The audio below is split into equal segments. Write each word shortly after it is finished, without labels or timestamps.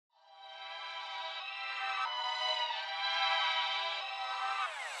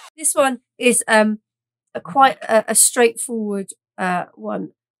this one is quite a straightforward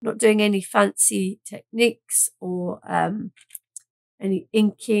one. Not doing any fancy techniques or any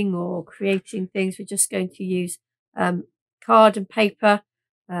inking or creating things. We're just going to use card and paper.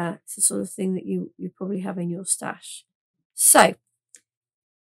 It's the sort of thing that you probably have in your stash. So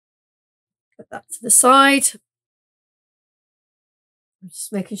put that to the side. I'm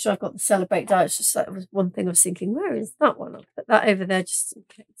just making sure I've got the Celebrate die. It's just that was one thing I was thinking, where is that one? I'll put that over there just in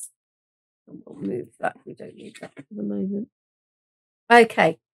case. And we'll move that. We don't need that for the moment.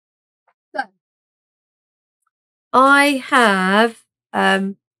 Okay. So I have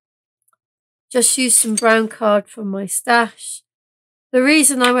just used some brown card from my stash. The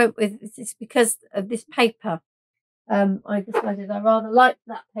reason I went with this is because of this paper. I decided I rather like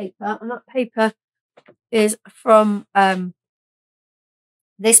that paper, and that paper is from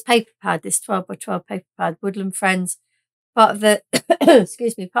this paper pad, this 12 by 12 paper pad, Woodland Friends, part of the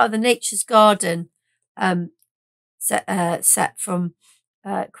excuse me, part of the Nature's Garden set from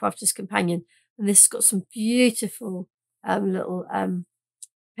Crafter's Companion, and this has got some beautiful little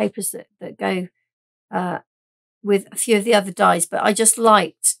papers that go with a few of the other dies, but I just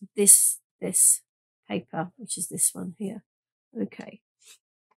liked this paper, which is this one here. Okay,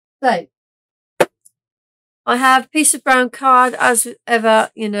 so I have a piece of brown card as ever.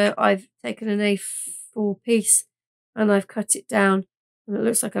 You know, I've taken an A4 piece and I've cut it down, and it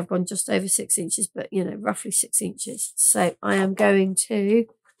looks like I've gone just over 6 inches, but you know, roughly 6 inches. So I am going to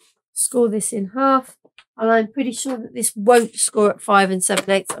score this in half, and I'm pretty sure that this won't score at 5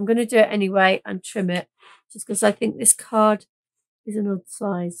 7/8. I'm going to do it anyway and trim it, just because I think this card is an odd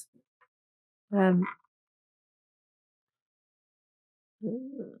size.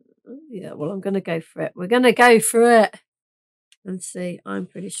 Yeah, well, I'm going to go for it. We're going to go for it and see. I'm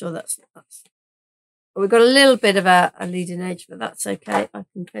pretty sure that's. We've got a little bit of a leading edge, but that's okay. I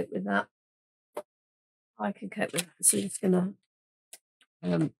can cope with that. I can cope with that. So I'm just going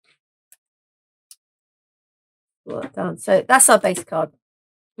to pull that down. So that's our base card.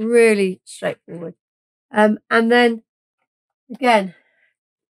 Really straightforward. And then again,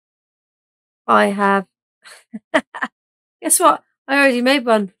 I have. Guess what? I already made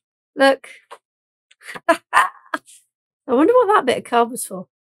one. Look. I wonder what that bit of card was for.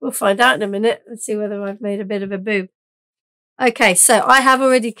 We'll find out in a minute and see whether I've made a bit of a boob. Okay, so I have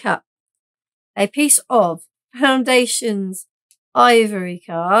already cut a piece of Foundations ivory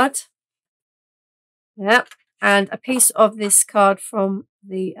card. Yep. And a piece of this card from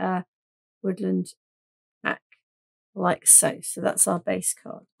the Woodland pack, like so. So that's our base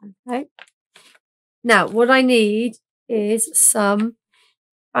card. Okay. Now, what I need is some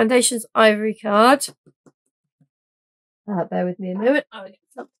Foundations ivory card. Bear with me a moment. I'll get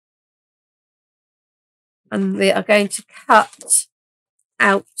some. And we are going to cut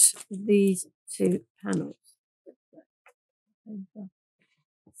out these two panels.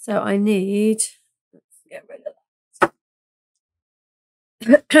 So I need, let's get rid of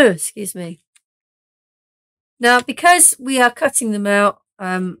that. Excuse me. Now, because we are cutting them out,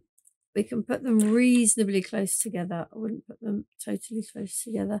 we can put them reasonably close together. I wouldn't put them totally close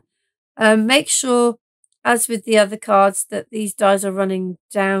together. Make sure, as with the other cards, that these dies are running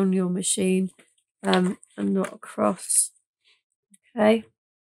down your machine and not across. Okay.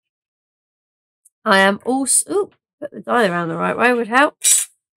 I am also, put the die around the right way would help.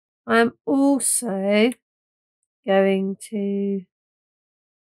 I am also going to,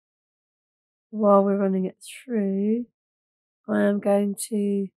 while we're running it through, I am going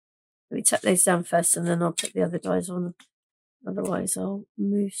to, let me tuck those down first and then I'll put the other dies on. Otherwise I'll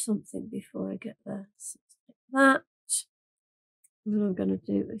move something before I get there. So like that. And then I'm going to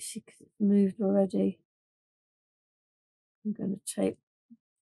do this because it's moved already. I'm going to tape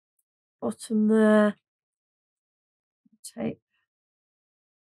bottom there. Tape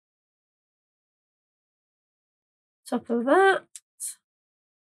top of that.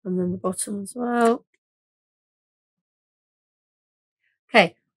 And then the bottom as well.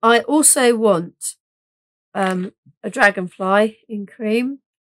 Okay, I also want a dragonfly in cream.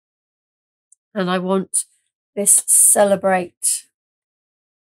 And I want this Celebrate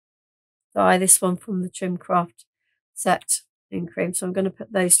die, this one from the Trim Craft set in cream. So I'm going to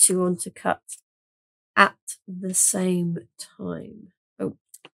put those two on to cut at the same time. Oh,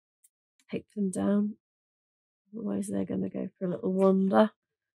 take them down. Otherwise they're going to go for a little wander.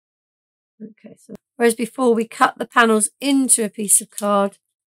 Okay, so whereas before we cut the panels into a piece of card,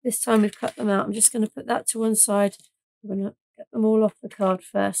 this time we've cut them out. I'm just going to put that to one side. I'm going to get them all off the card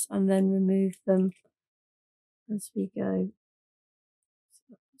first and then remove them as we go.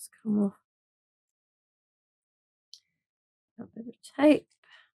 So let's come off. A bit of tape.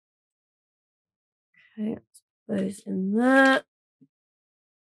 Okay, let's put those in there.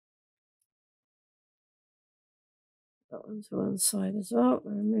 That one to one side as well.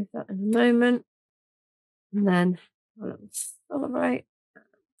 We'll remove that in a moment. And then let's celebrate.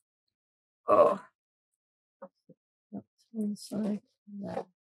 Oh, that's one side there.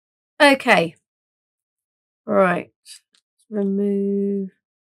 Okay. Right. Let's remove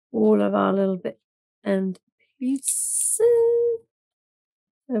all of our little bits and pieces.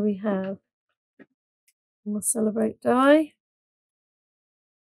 So we have our celebrate die.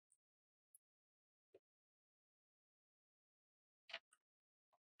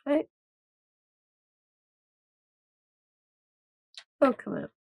 Okay. Oh, come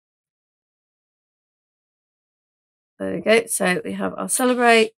out. There we go. So we have our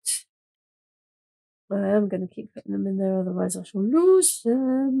celebrate. I am going to keep putting them in there, otherwise I shall lose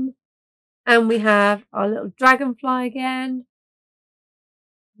them. And we have our little dragonfly again.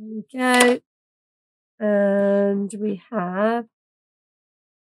 There we go. And we have,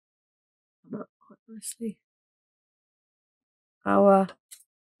 not quite nicely, our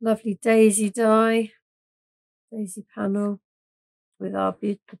lovely daisy die, daisy panel with our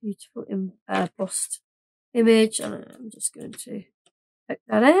beautiful embossed image. And I'm just going to pick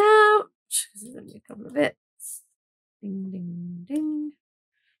that out because there's only a couple of bits. Ding, ding, ding.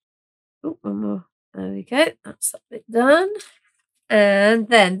 Oh, one more. There we go. That's that bit done. And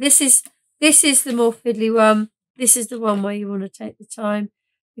then this is the more fiddly one. This is the one where you want to take the time,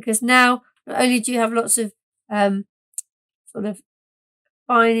 because now not only do you have lots of sort of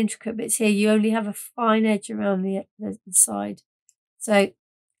fine intricate bits here, you only have a fine edge around the side. So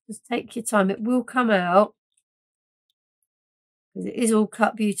just take your time. It will come out because it is all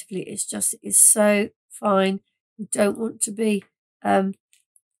cut beautifully. It's just, it's so fine. You don't want to be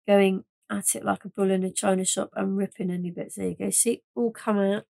going at it like a bull in a china shop and ripping any bits. There you go. See, all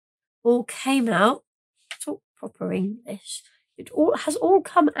came out. Talk proper English. It all has all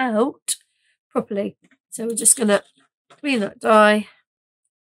come out properly. So we're just gonna clean that die.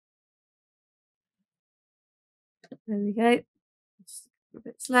 There we go. Just a couple of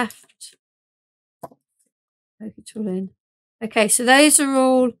bits left. Poke it all in. Okay, so those are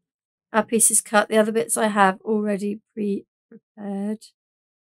all our pieces cut. The other bits I have already pre-prepared,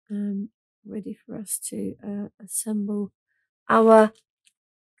 ready for us to assemble our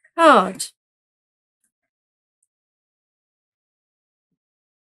card.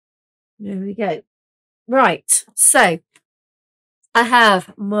 There we go. Right, so I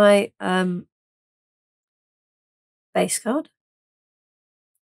have my base card.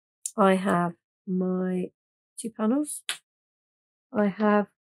 I have my 2 panels. I have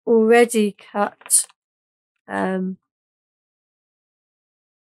already cut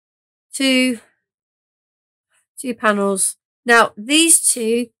two panels. Now these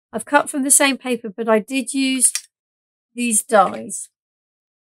two I've cut from the same paper, but I did use these dies.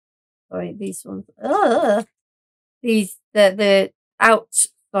 Sorry, these ones. These the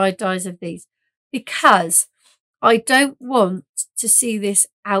outside dies of these, because I don't want to see this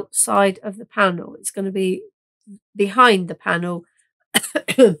outside of the panel. It's going to be behind the panel,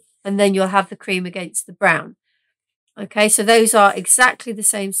 and then you'll have the cream against the brown. Okay, so those are exactly the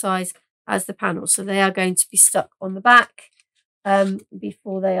same size as the panel, so they are going to be stuck on the back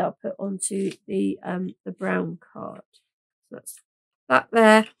before they are put onto the brown card. So that's that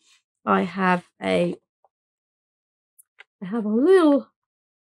there. I have a little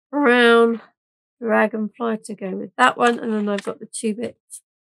brown dragonfly to go with that one, and then I've got the 2 bits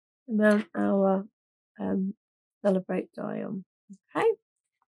to mount our celebrate die on. Okay,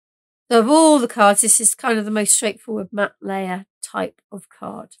 so of all the cards, this is kind of the most straightforward matte layer type of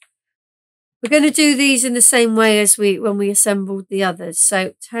card. We're going to do these in the same way as when we assembled the others.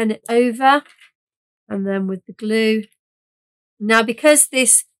 So turn it over, and then with the glue. Now, because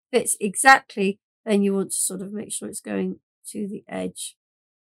this fits exactly, then you want to sort of make sure it's going to the edge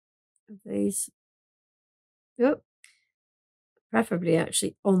of these. Yep. Preferably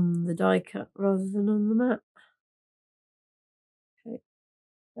actually on the die cut rather than on the mat. Okay,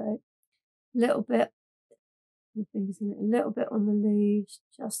 so a little bit, a little bit on the leaves,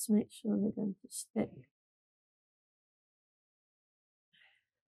 just to make sure they're going to stick.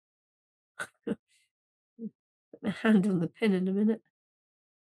 Put my hand on the pin in a minute.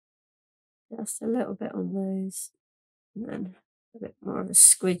 Just a little bit on those, and then a bit more of a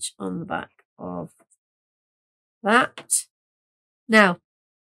squidge on the back of that. Now,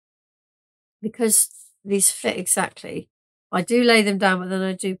 because these fit exactly, I do lay them down, but then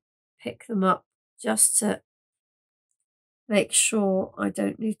I do pick them up just to make sure I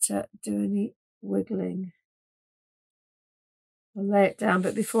don't need to do any wiggling. I'll lay it down,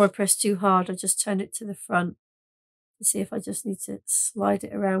 but before I press too hard, I just turn it to the front to see if I just need to slide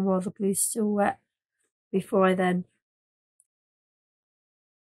it around while the glue's still wet before I then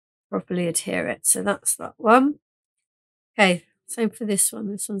properly adhere it. So that's that one. Okay, same for this one.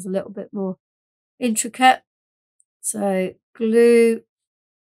 This one's a little bit more intricate. So glue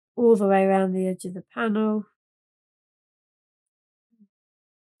all the way around the edge of the panel.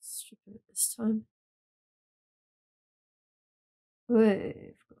 Strip it this time.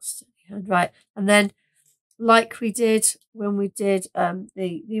 We've got a steady hand. Right, and then like we did when we did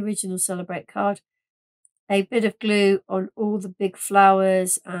the original Celebrate card, a bit of glue on all the big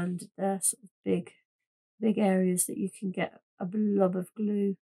flowers and the sort of big areas that you can get a blob of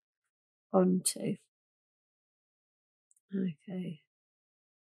glue onto. Okay.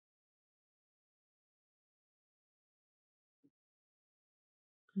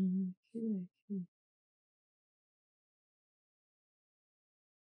 Okay.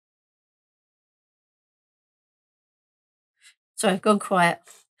 Sorry, I've gone quiet.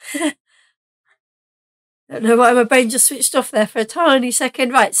 Don't know why my brain just switched off there for a tiny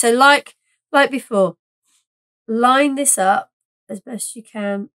second. Right, so like before, line this up as best you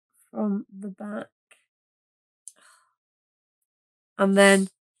can from the back. And then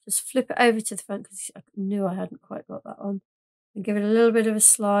just flip it over to the front because I knew I hadn't quite got that on. And give it a little bit of a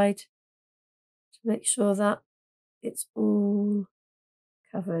slide to make sure that it's all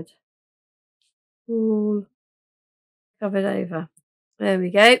covered. All covered over. There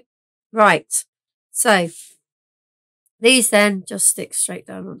we go. Right. So these then just stick straight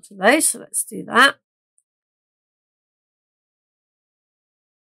down onto those. So let's do that.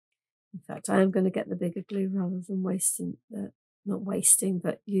 In fact, I am going to get the bigger glue rather than wasting not wasting,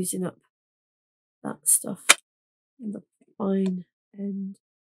 but using up that stuff on the fine end.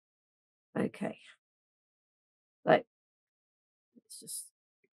 Okay. So let's just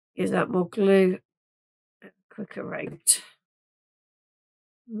use that more glue at a quicker rate.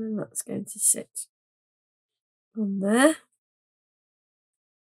 And then that's going to sit on there.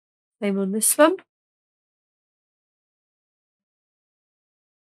 Same on this one.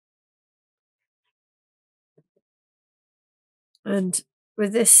 And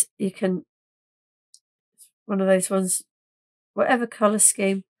with this, you can, one of those ones, whatever colour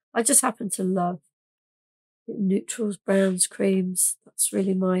scheme. I just happen to love neutrals, browns, creams. That's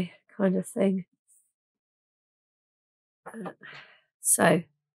really my kind of thing. So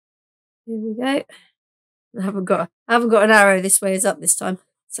here we go. I haven't got an arrow this way is up this time.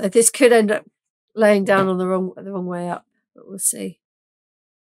 So this could end up laying down on the wrong way up, but we'll see.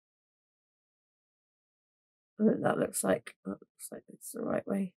 That looks like it's the right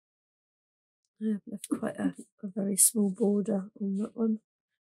way. I've left quite a very small border on that one.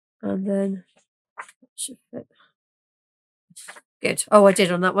 And then that should fit. Good. Oh, I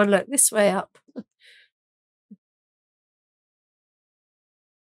did on that one. Look, this way up.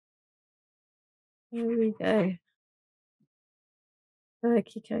 There we go.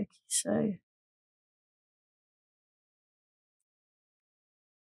 Okie dokie. So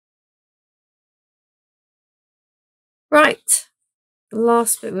right. The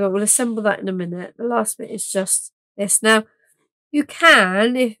last bit, we'll assemble that in a minute. The last bit is just this. Now, you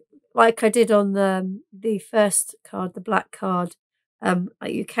can, if like I did on the first card, the black card,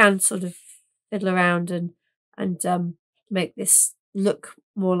 you can sort of fiddle around and make this look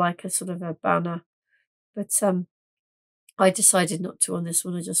more like a sort of a banner. But I decided not to on this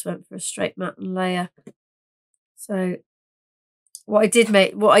one. I just went for a straight matte and layer. So what I did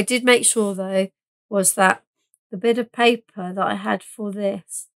make sure though was that the bit of paper that I had for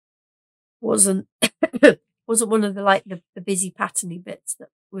this wasn't one of the busy patterny bits that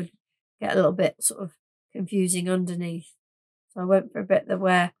would get a little bit sort of confusing underneath. So I went for a bit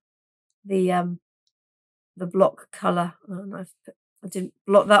where the block colour, and I didn't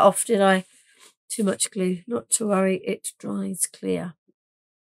block that off, did I? Too much glue. Not to worry, it dries clear.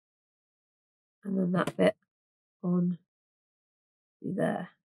 And then that bit on there.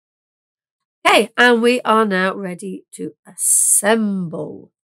 Okay, and we are now ready to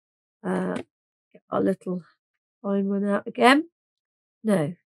assemble. Get our little fine one out again.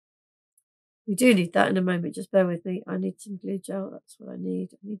 No, we do need that in a moment. Just bear with me. I need some glue gel. That's what I need.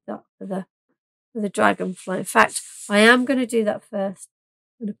 I need that for the dragonfly. In fact, I am going to do that first.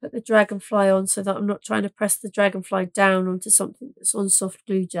 I'm going to put the dragonfly on so that I'm not trying to press the dragonfly down onto something that's on soft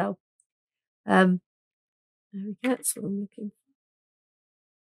glue gel. There we go. That's what I'm looking for.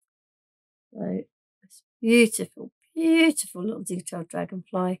 So this beautiful, beautiful little detailed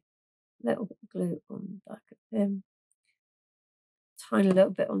dragonfly. A little bit of glue on the back of him. Tiny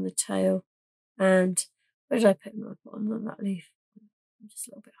little bit on the tail. And where did I put him? I put on that leaf. just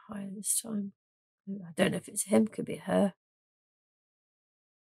a little bit higher this time. I don't know if it's him, could be her.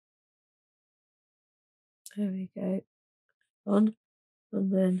 There we go. On.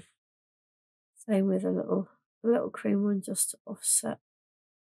 And then same with a little cream one just to offset.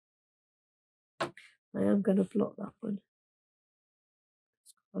 I am going to blot that one.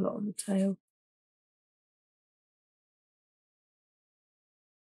 It's got a lot on the tail.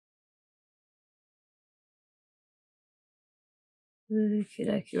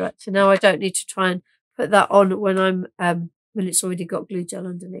 Okay, right. So now I don't need to try and put that on when I'm when it's already got glue gel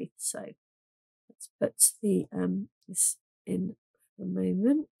underneath. So let's put the this in for a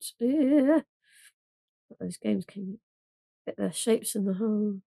moment. Yeah. Those games can get their shapes in the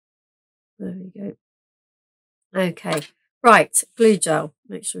hole. There we go. Okay, right, glue gel.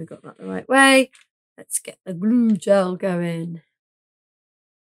 Make sure we got that the right way. Let's get the glue gel going.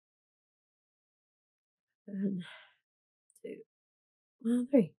 1, 2,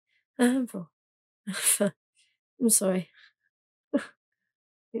 3, and 4. I'm sorry. I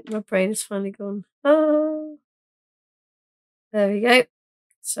think my brain has finally gone. Oh, there we go.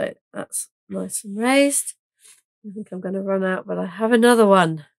 So that's nice and raised. I think I'm going to run out, but I have another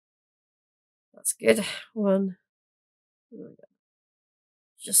one. That's good. One. There we go.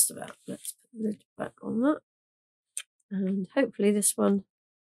 Just about. Let's put the lid back on that. And hopefully this one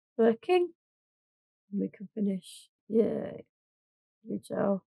working. And we can finish. Yay. Glue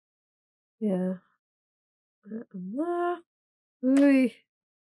gel. Yeah. And there. Ooh.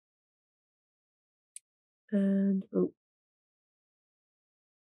 And oh.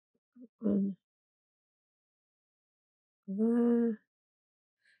 One. There.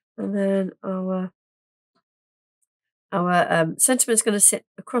 And then our sentiment's going to sit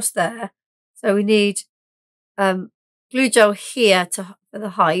across there. So we need glue gel here for the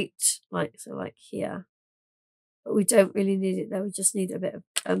height, like here. But we don't really need it there. We just need a bit of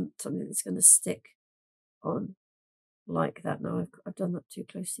something that's going to stick on like that. Now I've done that too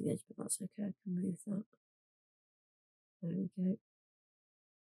close to the edge, but that's okay. I can move that. There we go.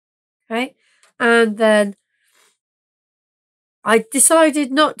 Okay, and then I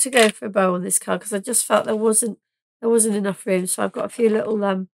decided not to go for a bow on this card because I just felt there wasn't enough room. So I've got a few little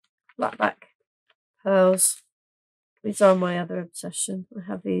flat back pearls. These are my other obsession. I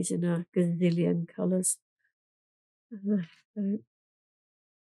have these in a gazillion colours.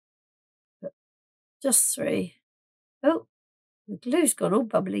 Just 3. Oh, the glue's gone all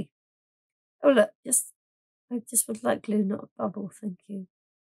bubbly. Oh look, I just would like glue, not a bubble, thank you.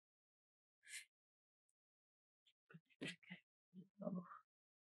 Okay, bubble.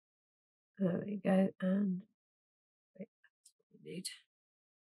 There we go, and wait, that's what we need.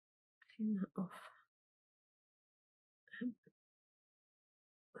 Clean that off.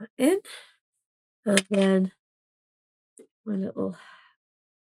 Put that in, and then my little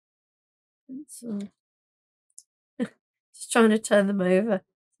pencil. Just trying to turn them over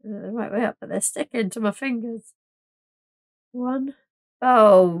the right way up, but they're sticking to my fingers. 1.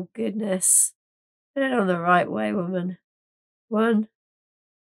 Oh goodness! Put it on the right way, woman. 1,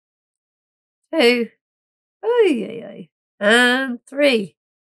 2. Oh yeah, and 3.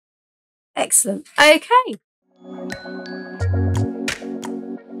 Excellent. Okay.